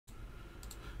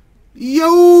Yo,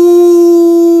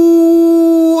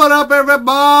 what up,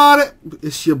 everybody?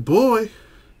 It's your boy,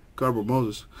 Garbo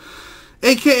Moses,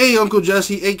 a.k.a. Uncle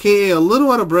Jesse, a.k.a. a little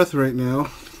out of breath right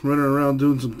now, running around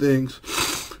doing some things.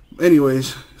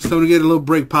 Anyways, it's time to get a little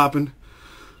break popping.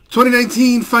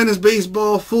 2019 Finest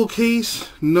Baseball full case,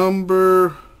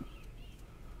 number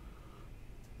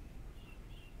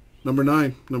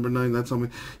 9. Number 9, that's on me.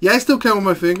 Yeah, I still count with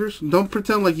my fingers. Don't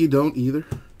pretend like you don't either.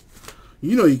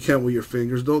 You know you count with your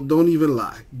fingers. Don't even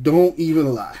lie. Don't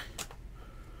even lie.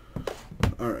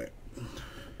 All right.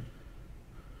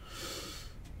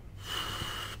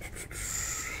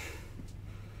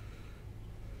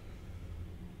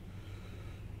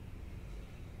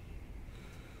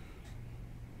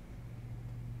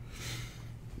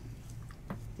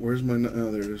 Where's my...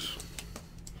 Oh, there it is.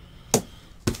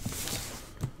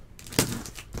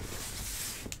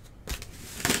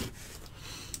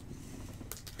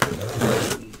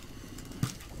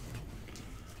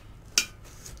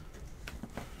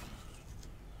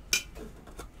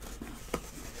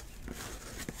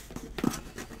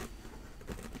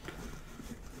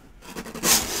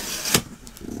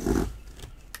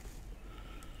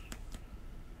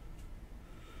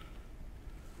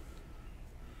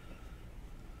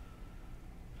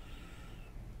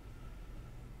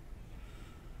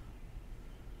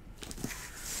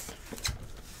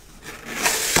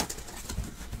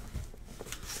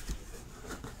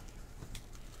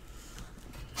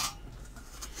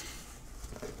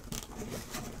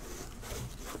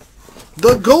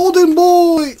 The Golden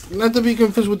Boy! Not to be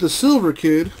confused with the Silver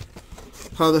Kid.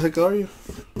 How the heck are you?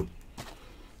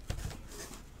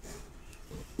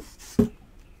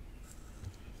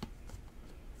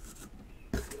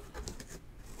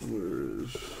 Where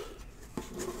is...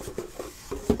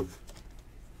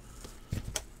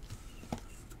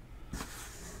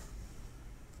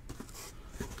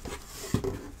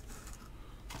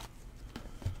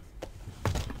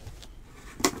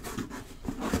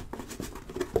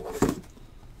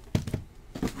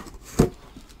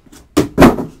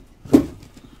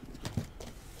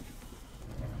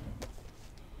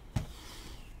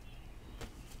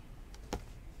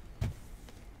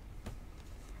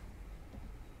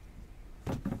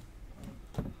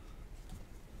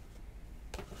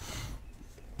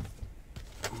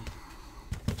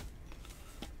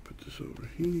 over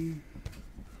here.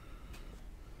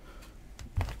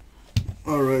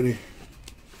 Alrighty.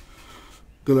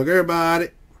 Good luck, everybody.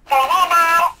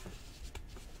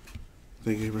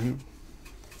 Thank you, Abraham.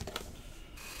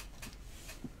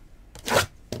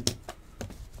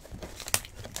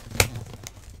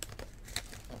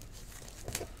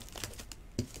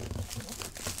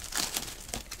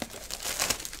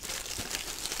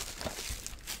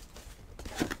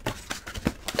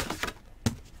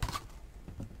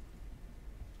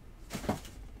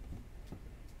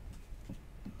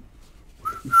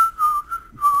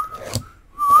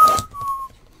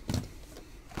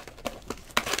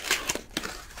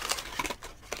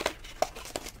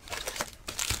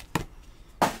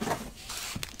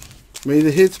 May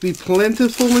the hits be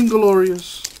plentiful and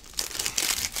glorious.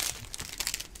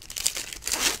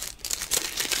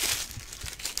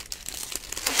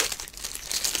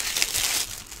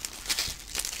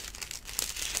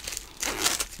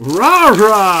 Rah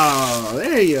rah!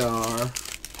 There you are.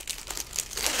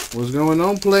 What's going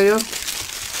on, player?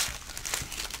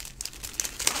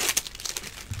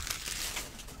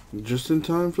 Just in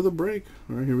time for the break.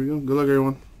 All right, here we go. Good luck,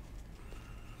 everyone.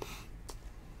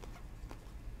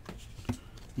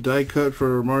 Die cut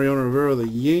for Mariano Rivera, the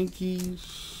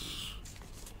Yankees.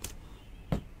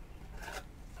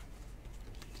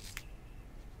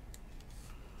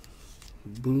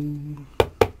 Boom.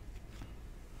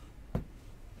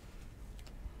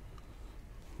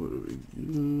 What do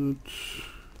we get?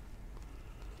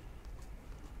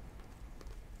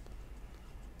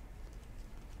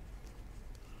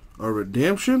 A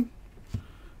redemption?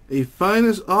 A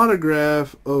finest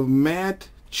autograph of Matt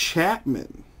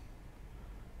Chapman.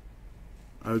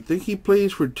 I think he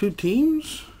plays for 2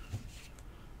 teams.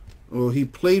 Well, he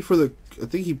played for the... I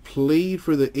think he played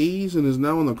for the A's and is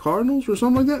now on the Cardinals or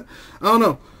something like that. I don't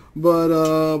know, but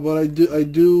I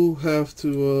do have to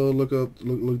look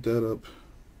that up.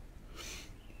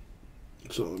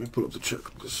 So let me pull up the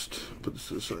checklist. Put this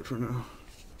to the side for now.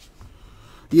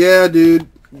 Yeah, dude,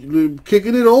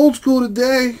 kicking it old school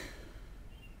today.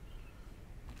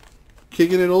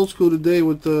 Kicking it old school today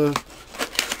with the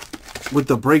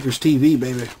Breakers TV,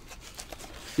 baby.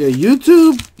 Yeah,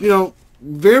 YouTube, you know,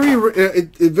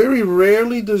 very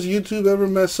rarely does YouTube ever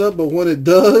mess up, but when it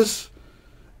does,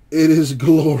 it is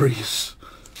glorious.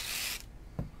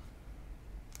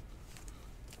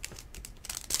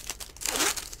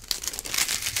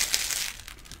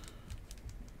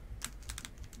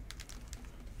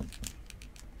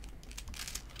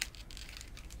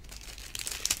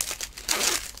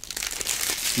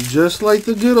 Just like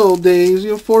the good old days.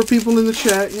 You know, 4 people in the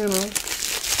chat, you know.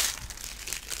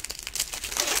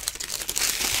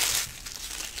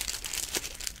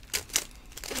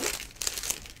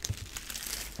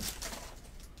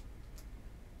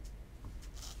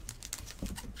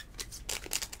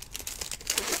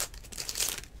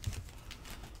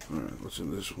 Alright, what's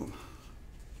in this one?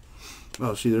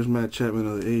 Oh, see, there's Matt Chapman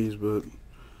of the A's, but I'm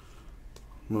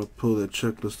going to pull that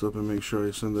checklist up and make sure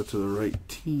I send that to the right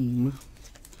team.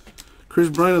 Chris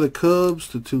Bryant of the Cubs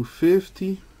to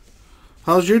 250.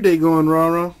 How's your day going,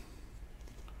 Rara?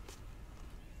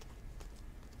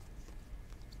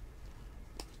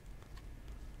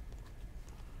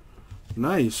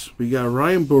 Nice. We got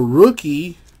Ryan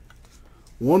Barucki,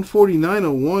 149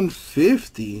 of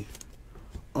 150.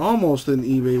 Almost an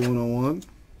eBay 101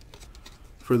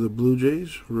 for the Blue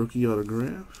Jays. Rookie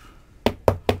autograph.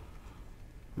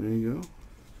 There you go.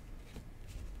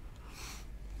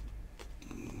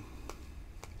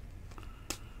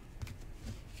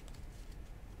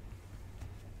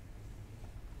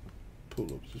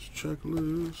 Pull up this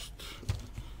checklist.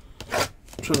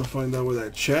 Trying to find out where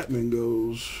that Chapman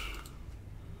goes.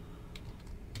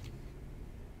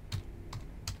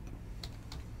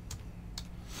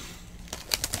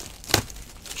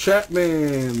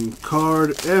 Chapman card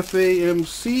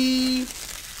FAMC.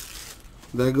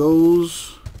 That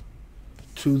goes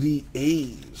to the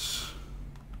A's.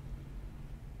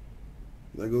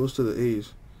 That goes to the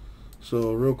A's.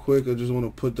 So real quick, I just want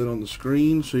to put that on the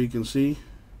screen so you can see.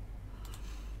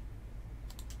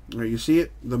 All right, you see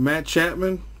it? The Matt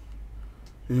Chapman.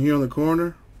 And here on the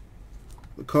corner,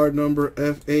 the card number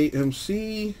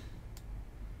FAMC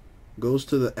goes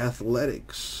to the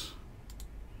Athletics.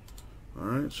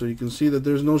 Alright, so you can see that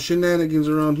there's no shenanigans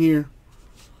around here.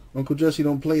 Uncle Jesse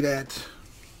don't play that.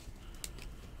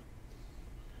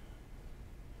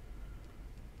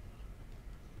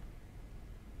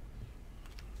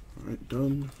 Alright,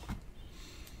 done.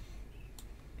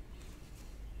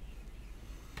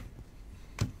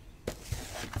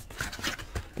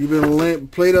 You've been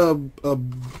played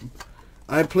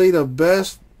I played a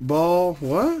best ball.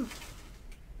 What?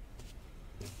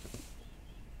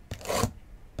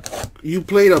 You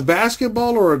played a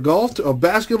basketball or a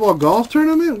basketball golf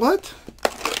tournament? What?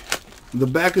 The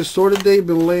back is sore today.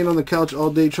 Been laying on the couch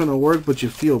all day trying to work, but you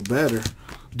feel better,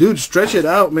 dude. Stretch it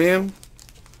out, man.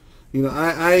 You know,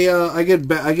 I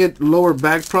get lower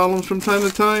back problems from time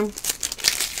to time.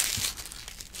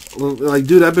 Like,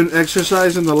 dude, I've been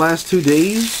exercising the last 2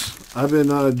 days. I've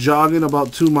been jogging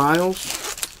about 2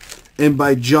 miles, and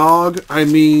by jog I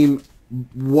mean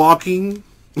walking.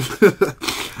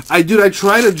 I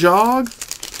try to jog,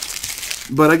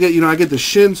 but I get the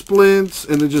shin splints,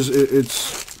 and it's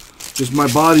just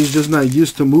my body's just not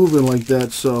used to moving like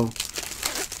that. So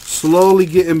slowly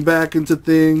getting back into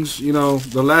things. You know,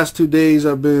 the last 2 days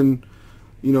I've been,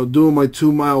 you know, doing my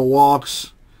 2-mile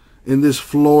walks in this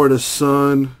Florida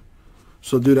sun.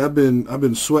 So dude, I've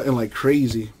been sweating like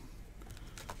crazy.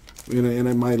 You know,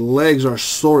 and my legs are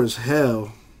sore as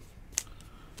hell.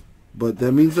 But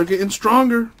that means they're getting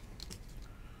stronger.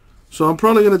 So I'm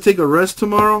probably going to take a rest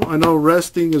tomorrow. I know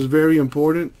resting is very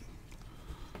important.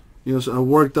 You know, so I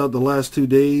worked out the last 2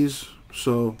 days.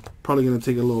 So probably going to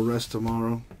take a little rest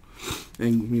tomorrow.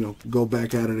 And, you know, go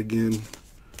back at it again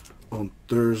on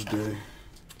Thursday.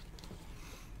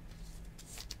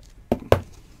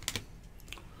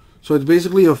 So it's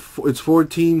basically it's 4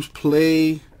 teams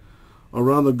play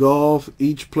around the golf.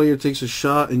 Each player takes a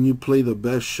shot and you play the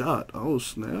best shot. Oh,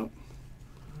 snap.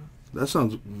 That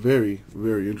sounds very,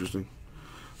 very interesting.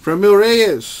 Framil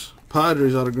Reyes,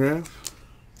 Padres autograph.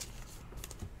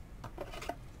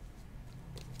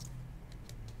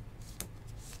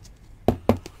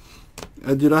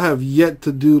 Dude, I have yet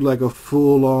to do like a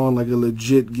full-on, like a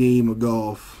legit game of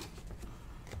golf.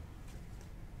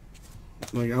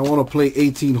 Like, I want to play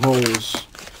 18 holes.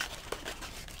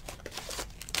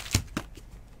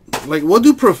 Like, what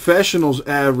do professionals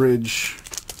average?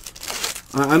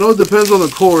 I know it depends on the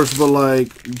course, but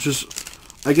like, just,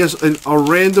 I guess a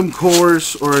random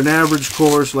course or an average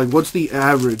course, like, what's the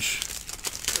average?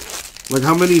 Like,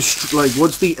 how many, like,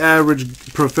 what's the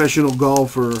average professional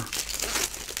golfer?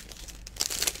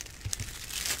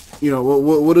 You know,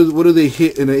 what do they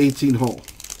hit in an 18 hole?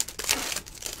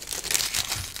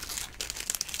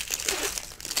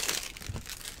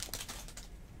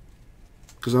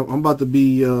 Because I'm about to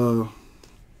be a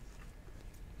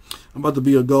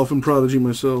golfing prodigy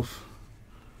myself.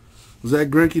 Zach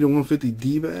Greinke to 150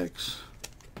 D-backs.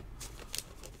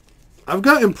 I've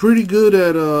gotten pretty good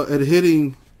at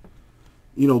hitting,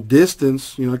 you know,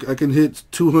 distance. You know, I can hit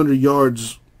 200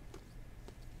 yards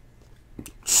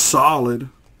solid.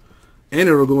 And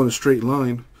it'll go in a straight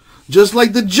line. Just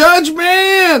like the Judge,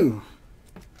 man!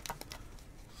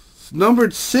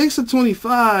 Numbered 6 of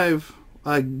 25.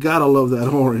 I gotta love that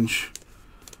orange.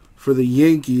 For the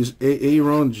Yankees,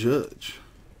 Aaron Judge.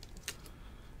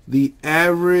 The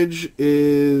average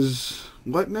is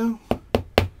what now?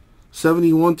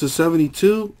 71 to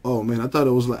 72. Oh man, I thought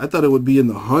it would be in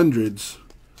the hundreds.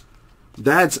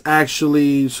 That's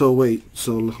actually, so wait.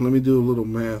 So let me do a little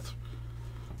math.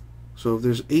 So if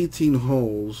there's 18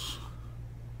 holes,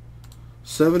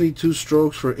 72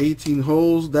 strokes for 18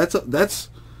 holes, that's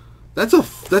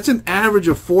an average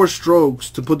of 4 strokes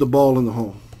to put the ball in the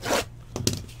hole.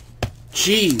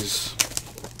 Jeez.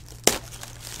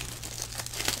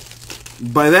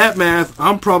 By that math,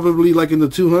 I'm probably like in the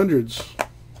 200s.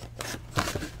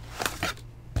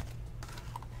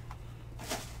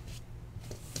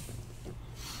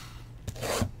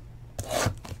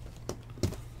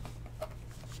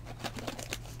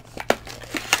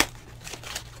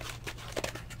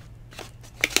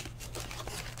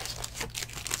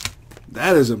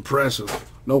 That is impressive.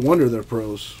 No wonder they're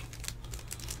pros.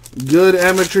 Good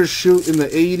amateurs shoot in the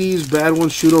 80s. Bad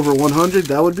ones shoot over 100.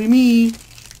 That would be me.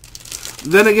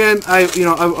 Then again,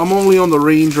 I'm only on the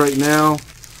range right now.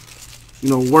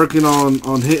 Working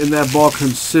on hitting that ball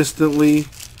consistently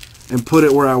and put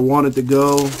it where I want it to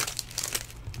go.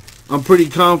 I'm pretty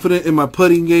confident in my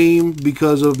putting game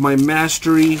because of my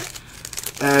mastery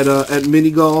at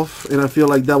mini golf, and I feel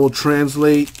like that will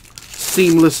translate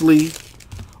seamlessly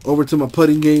over to my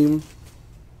putting game.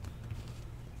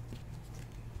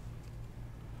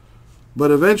 But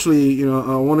eventually,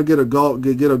 I want to get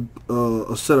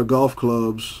a set of golf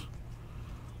clubs,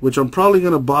 which I'm probably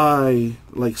gonna buy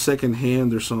like second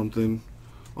hand or something,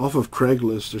 off of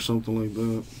Craigslist or something like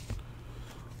that.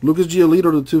 Lucas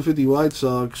Giolito to 250 White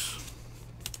Sox,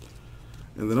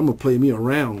 and then I'm gonna play me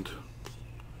around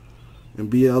and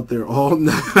be out there all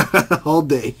night, all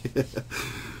day.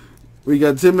 We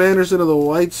got Tim Anderson of the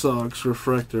White Sox,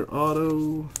 refractor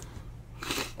auto.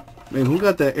 Man, who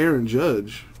got that Aaron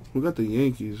Judge? Who got the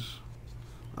Yankees?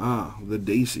 Ah, the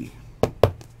Daisy.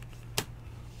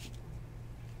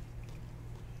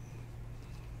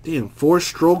 Damn, 4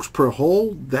 strokes per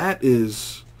hole? That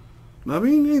is... I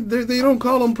mean, they don't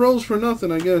call them pros for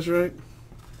nothing, I guess, right?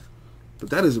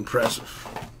 But that is impressive.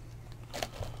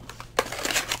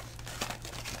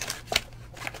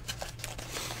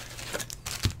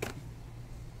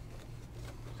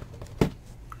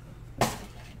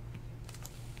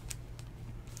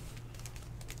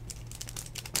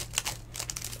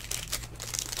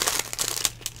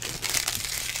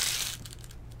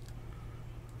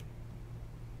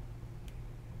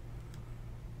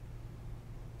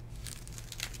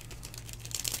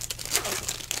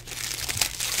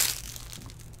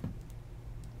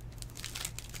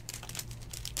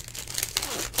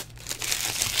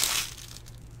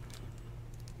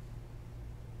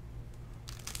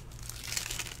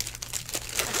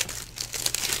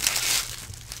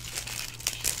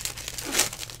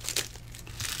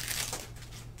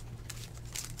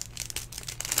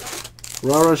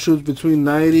 Rara shoots between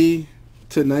 90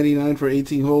 to 99 for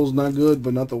 18 holes. Not good,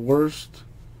 but not the worst.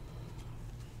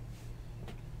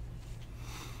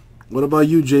 What about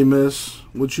you, J-Miss?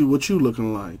 What you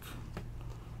looking like?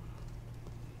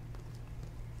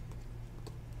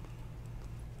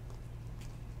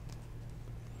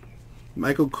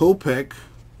 Michael Kopech,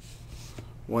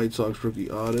 White Sox rookie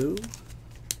auto.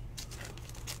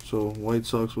 So White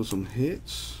Sox with some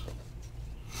hits.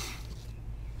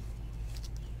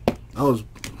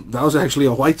 That was actually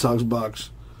a White Sox box.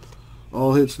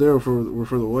 All hits there were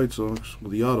for the White Sox,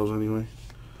 with the autos anyway.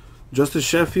 Justice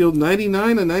Sheffield,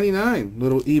 99 of 99.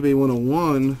 Little eBay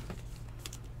 101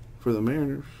 for the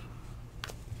Mariners.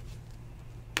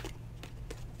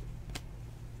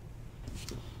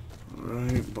 All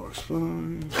right, box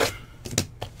 5.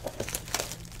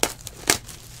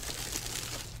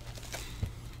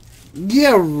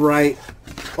 Yeah, right.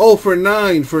 Oh, for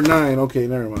 9. Okay,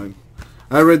 never mind.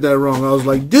 I read that wrong. I was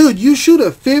like, dude, you shoot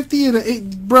a 50 and an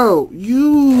 8. Bro,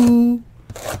 you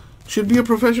should be a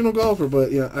professional golfer.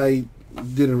 But yeah, I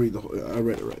didn't read the whole. I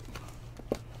read it right.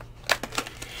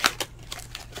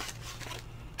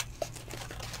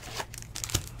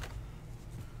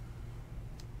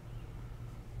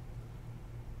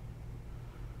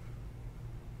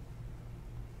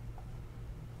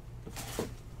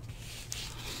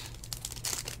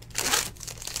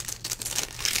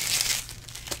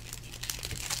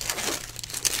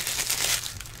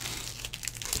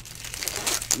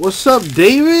 What's up,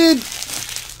 David?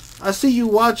 I see you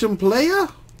watching, player.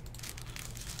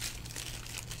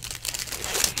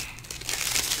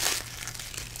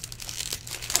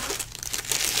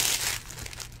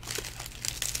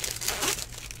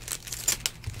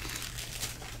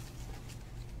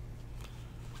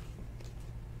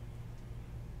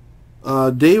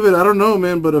 David, I don't know,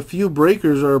 man, but a few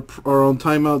breakers are on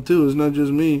timeout too. It's not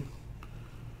just me.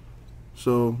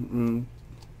 So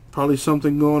probably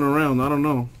something going around. I don't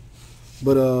know,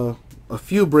 but a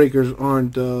few breakers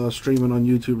aren't streaming on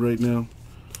YouTube right now.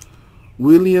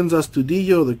 Williams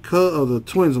Astudillo, the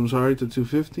Twins. I'm sorry, to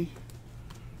 250.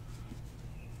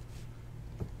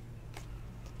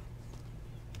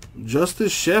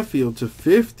 Justice Sheffield to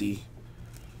 50.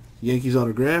 Yankees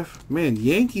autograph. Man,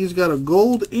 Yankees got a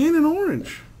gold and an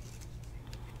orange.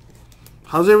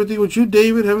 How's everything with you,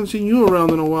 David? Haven't seen you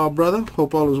around in a while, brother.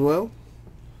 Hope all is well.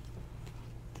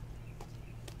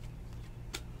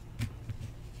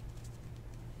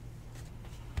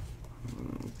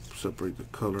 Separate the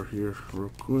color here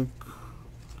real quick.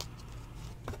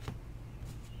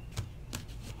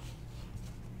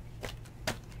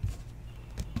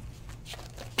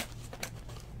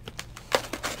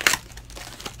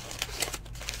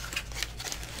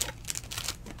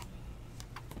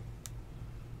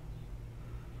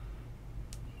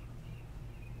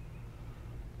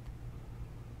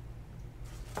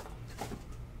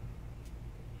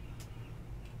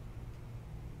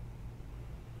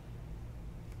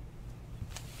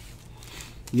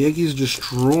 Yankees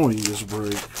destroying this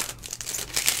break.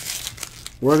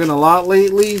 Working a lot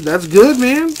lately. That's good,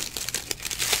 man.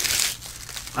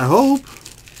 I hope.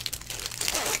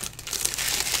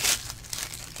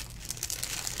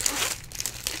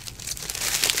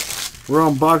 We're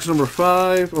on box number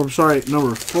 5. Oh, I'm sorry,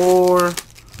 number 4.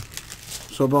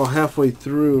 So about halfway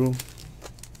through.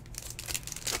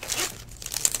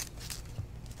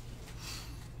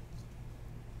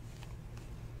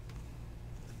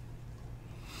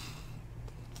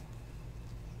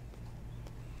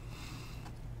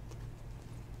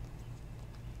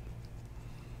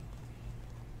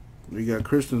 We got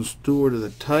Kristen Stewart of the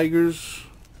Tigers.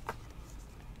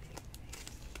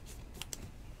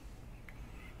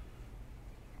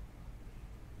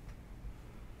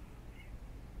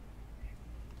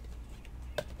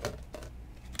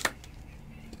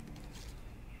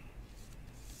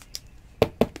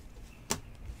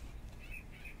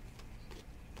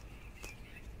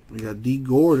 We got D.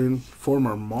 Gordon,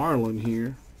 former Marlin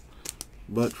here,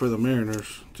 but for the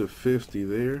Mariners to 50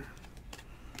 there.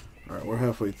 All right, we're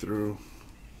halfway through.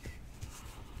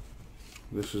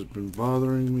 This has been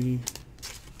bothering me.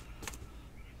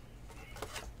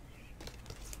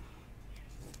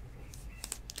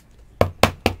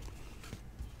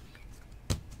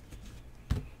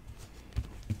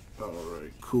 All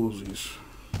right, coolsies.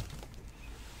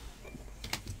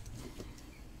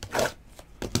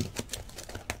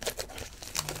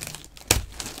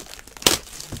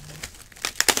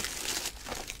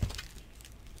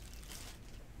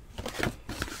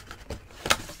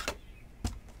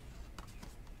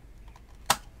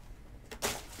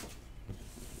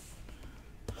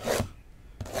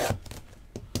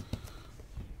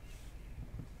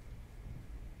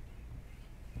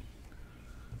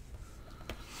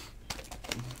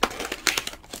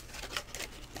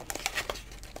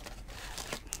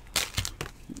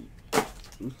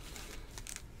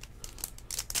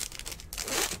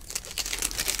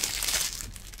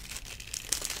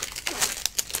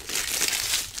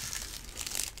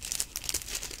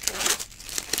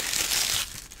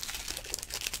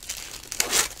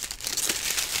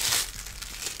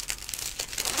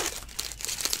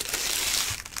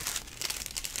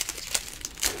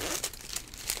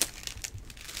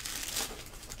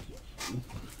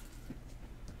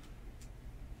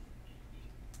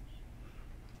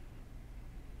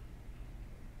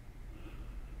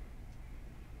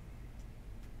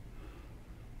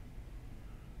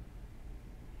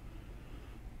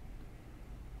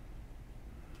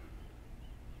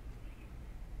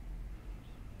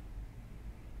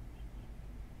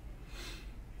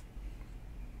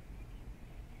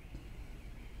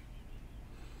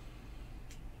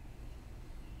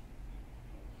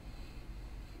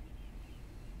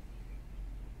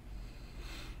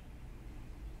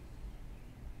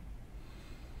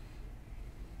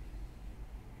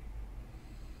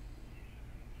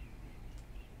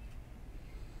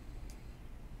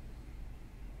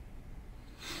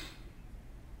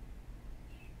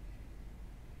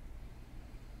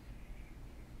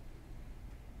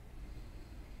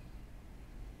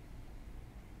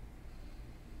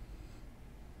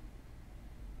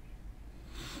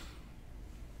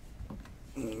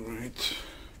 Alright.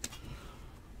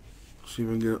 See if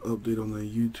I can get an update on the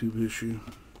YouTube issue.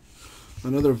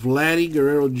 Another Vladdy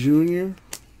Guerrero Jr.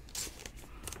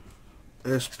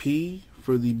 SP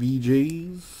for the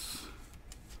BJs.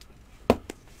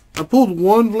 I pulled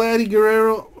one Vladdy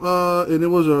Guerrero, and it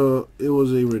was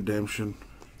a redemption.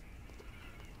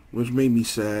 which made me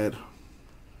sad.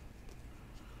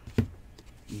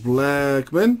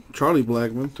 Blackman, Charlie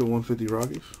Blackman to 150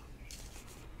 Rockies.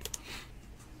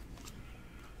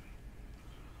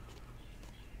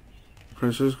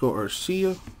 Francisco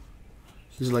Arcia.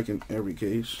 He's like in every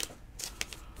case.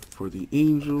 For the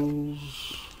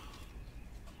Angels.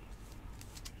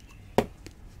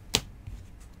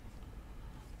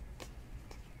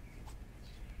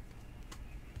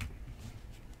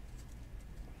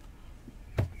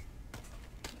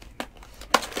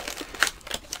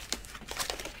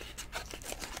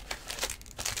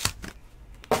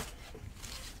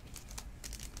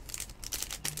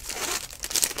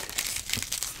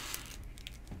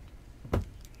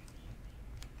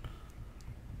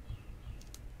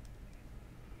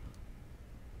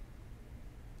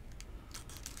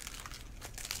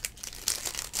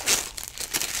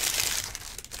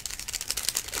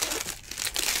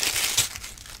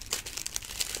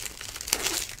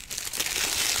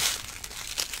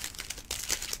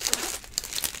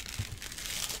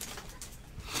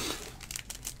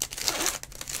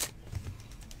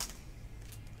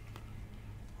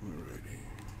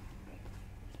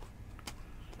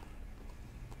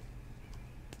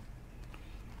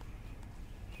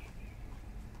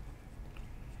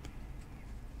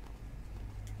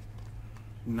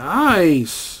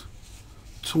 Nice.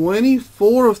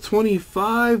 24 of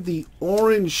 25, the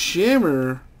orange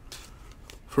shimmer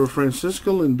for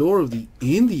Francisco Lindor of the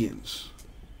Indians.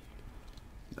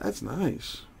 That's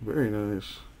nice. Very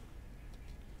nice.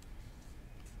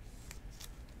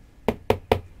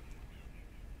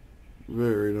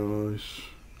 Very nice.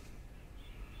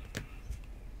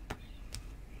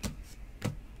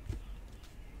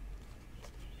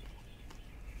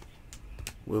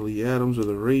 Willie Adams of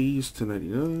the Rays to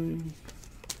 99.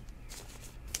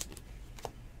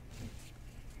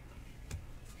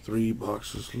 3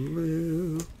 boxes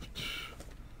left.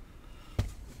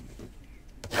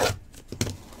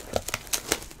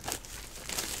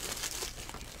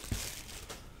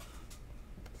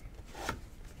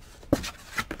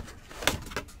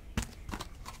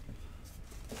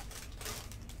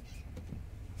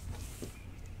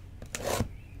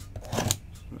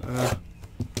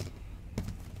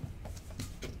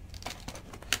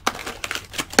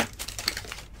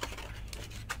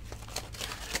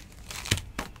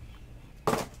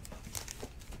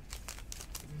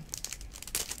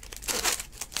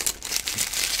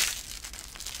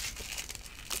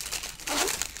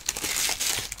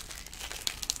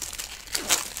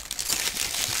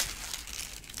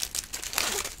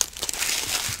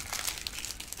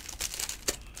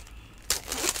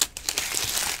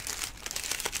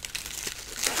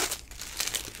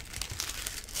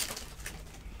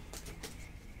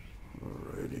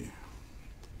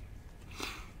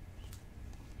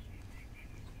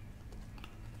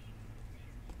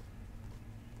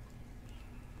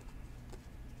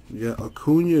 We got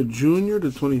Acuna Jr.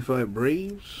 to 25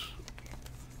 Braves.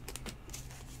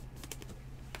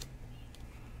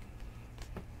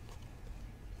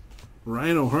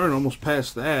 Ryan O'Hearn almost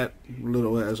passed that.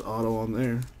 Little ass auto on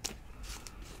there.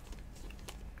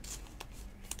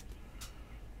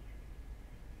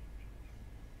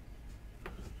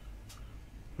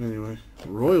 Anyway,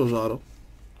 Royals auto.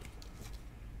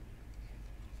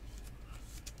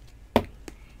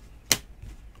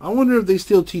 I wonder if they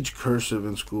still teach cursive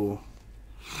in school.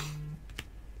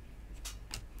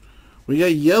 We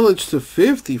got Yelich to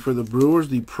 50 for the Brewers,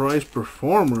 the Price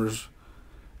Performers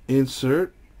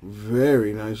insert.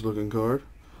 Very nice looking card.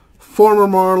 Former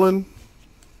Marlin.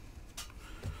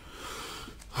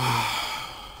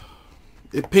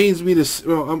 It pains me to see,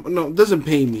 well, no, it doesn't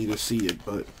pain me to see it,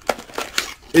 but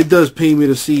it does pain me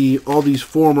to see all these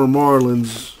former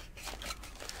Marlins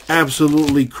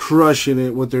absolutely crushing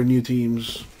it with their new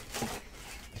teams.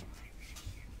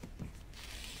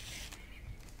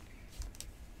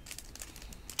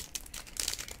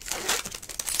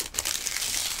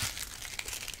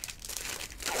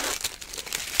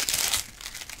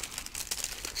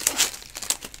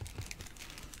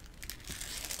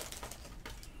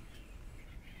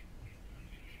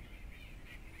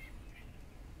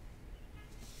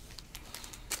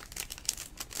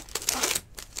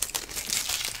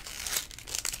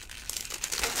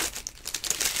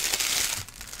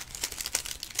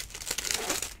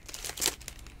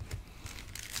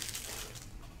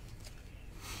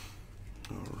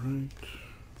 Right.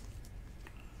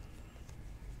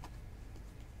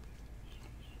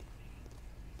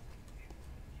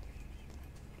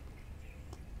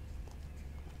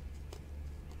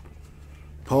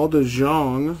 Paul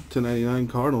DeJong to 99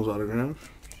 Cardinals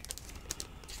autograph.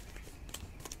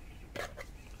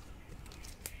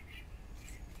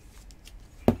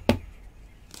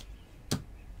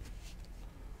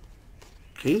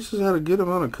 Cases had a good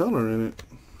amount of color in it.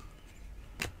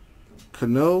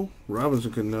 Cano,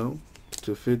 Robinson Cano,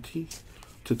 to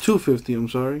 250. I'm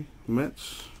sorry,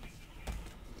 Mets.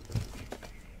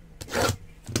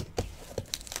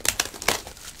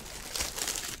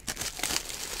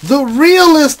 The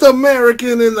realest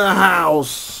American in the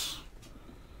house.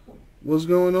 What's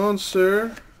going on,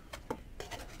 sir?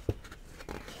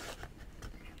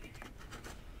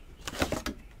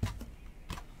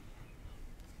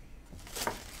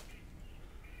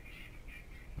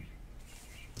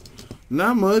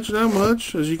 Not much, not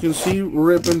much. As you can see,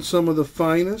 ripping some of the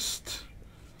finest.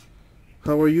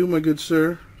 How are you, my good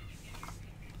sir?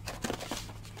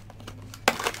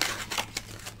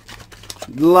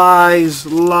 Lies,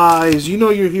 lies. You know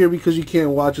you're here because you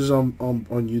can't watch us on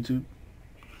YouTube.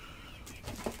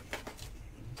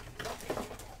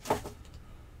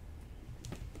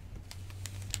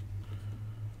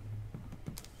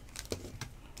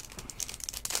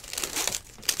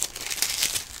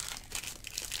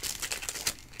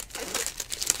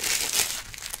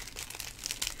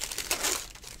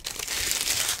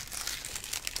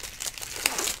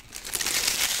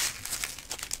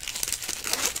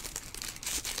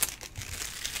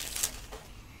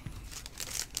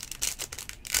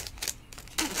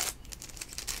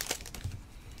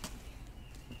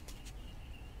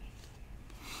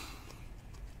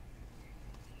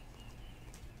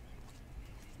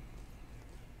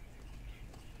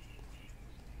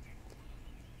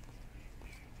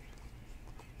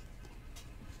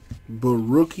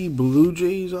 Rookie Blue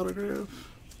Jays autograph.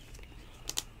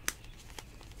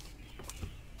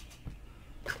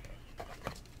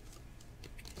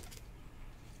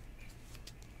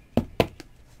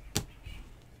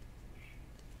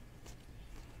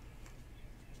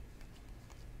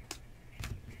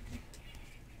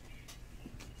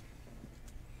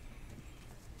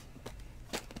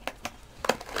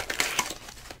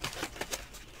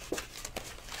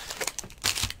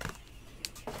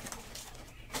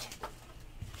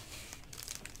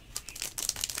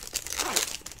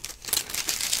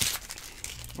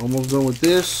 Almost done with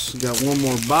this. Got one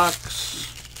more box.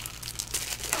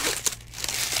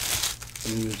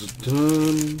 And it's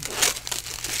done.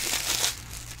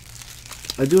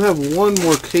 I do have one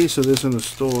more case of this in the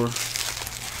store.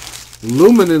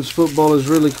 Luminance football is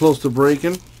really close to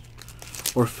breaking.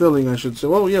 Or filling, I should say.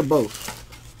 Oh, yeah, both.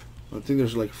 I think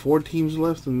there's like 4 teams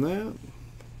left in that.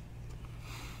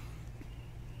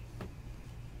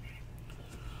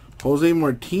 Jose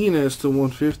Martinez to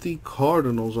 150.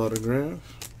 Cardinals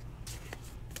autograph.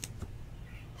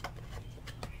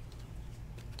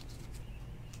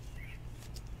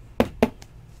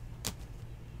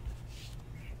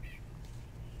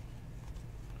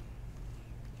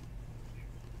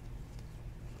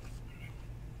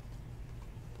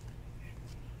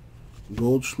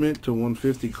 Goldschmidt to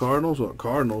 150 Cardinals, or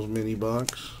Cardinals mini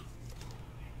box.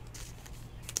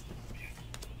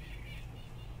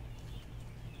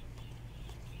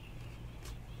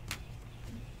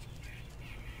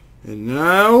 And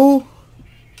now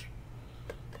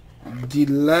the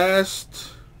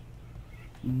last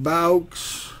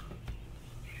box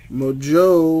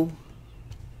mojo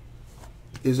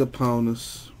is upon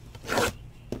us.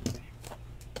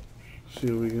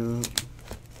 See what we got.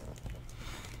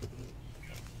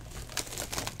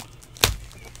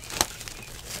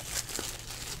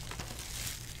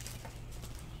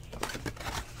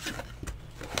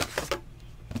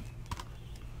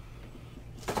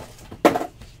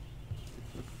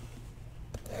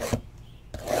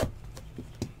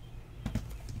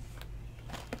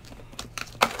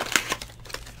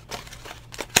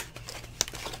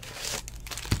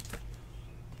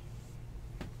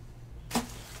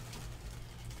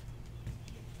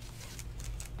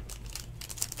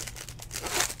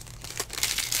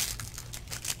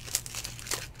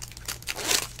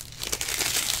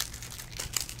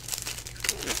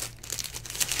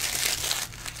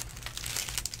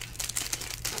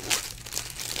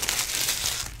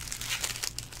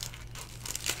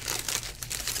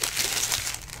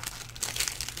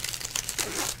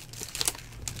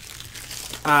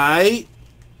 Alright.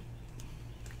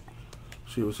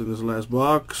 See what's in this last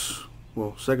box.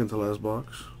 Well, second to last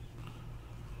box.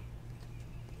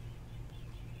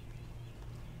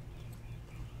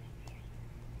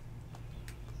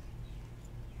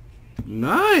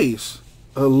 Nice.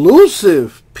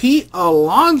 Elusive. Pete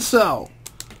Alonso.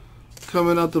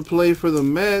 Coming out to play for the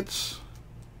Mets.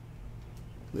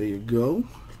 There you go.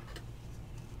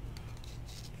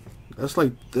 That's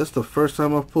the first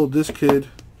time I've pulled this kid.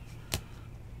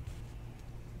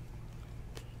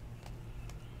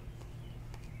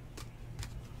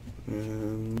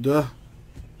 And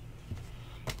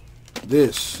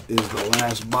This is the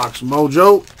last box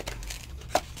mojo.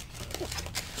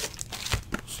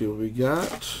 Let's see what we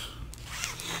got.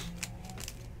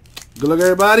 Good luck,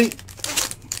 everybody.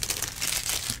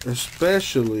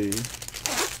 Especially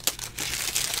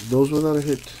those without a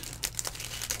hit.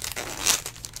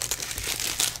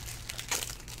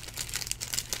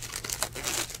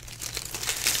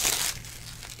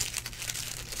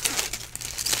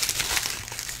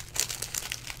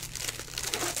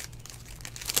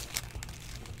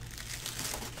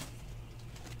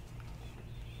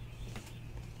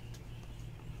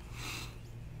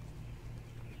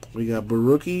 We got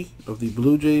Baruki of the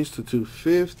Blue Jays to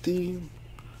 250.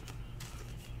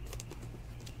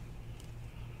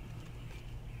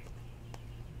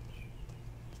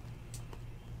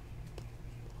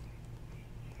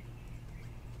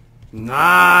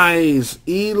 Nice.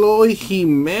 Eloy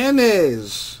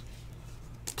Jimenez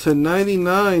to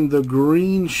 99. The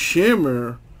green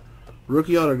shimmer.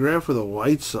 Rookie autograph for the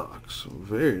White Sox.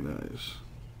 Very nice.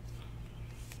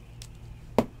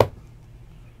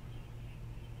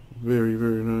 Very,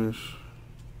 very nice.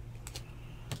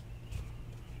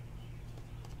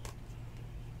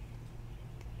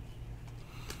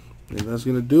 And that's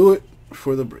going to do it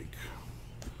for the break.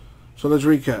 So let's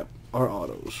recap our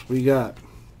autos. We got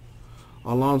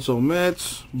Alonso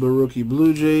Mets, Baruki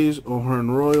Blue Jays,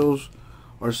 O'Hearn Royals,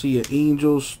 Arcia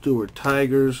Angels, Stewart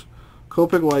Tigers,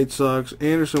 Kopech White Sox,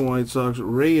 Anderson White Sox,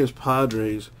 Reyes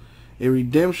Padres, a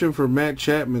redemption for Matt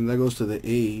Chapman that goes to the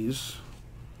A's.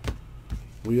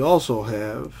 We also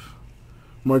have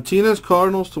Martinez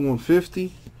Cardinals to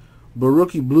 150,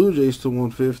 Baruki Blue Jays to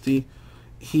 150,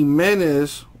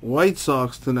 Jimenez White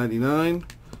Sox to 99,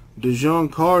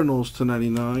 DeJong Cardinals to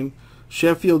 99,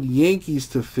 Sheffield Yankees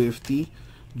to 50,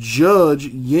 Judge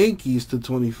Yankees to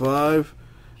 25,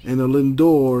 and a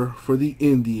Lindor for the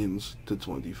Indians to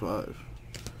 25.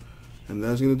 And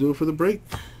that's going to do it for the break.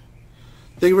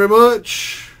 Thank you very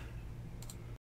much.